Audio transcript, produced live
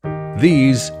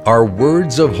These are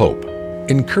words of hope,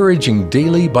 encouraging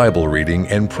daily Bible reading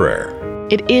and prayer.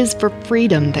 It is for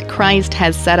freedom that Christ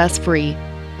has set us free.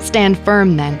 Stand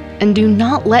firm then, and do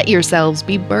not let yourselves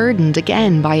be burdened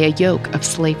again by a yoke of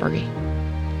slavery.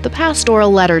 The pastoral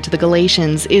letter to the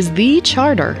Galatians is the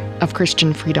charter of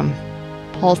Christian freedom.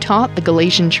 Paul taught the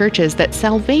Galatian churches that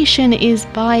salvation is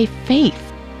by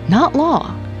faith, not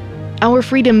law. Our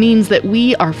freedom means that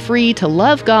we are free to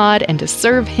love God and to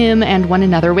serve Him and one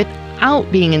another without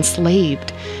being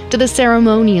enslaved to the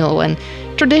ceremonial and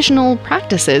traditional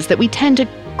practices that we tend to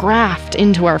graft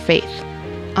into our faith.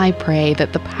 I pray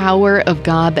that the power of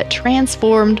God that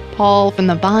transformed Paul from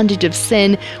the bondage of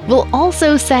sin will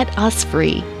also set us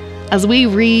free as we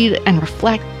read and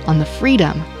reflect on the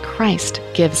freedom Christ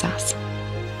gives us.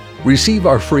 Receive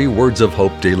our free Words of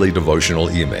Hope daily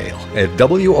devotional email at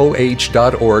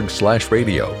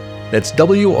woh.org/radio. That's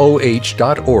woh.org/radio.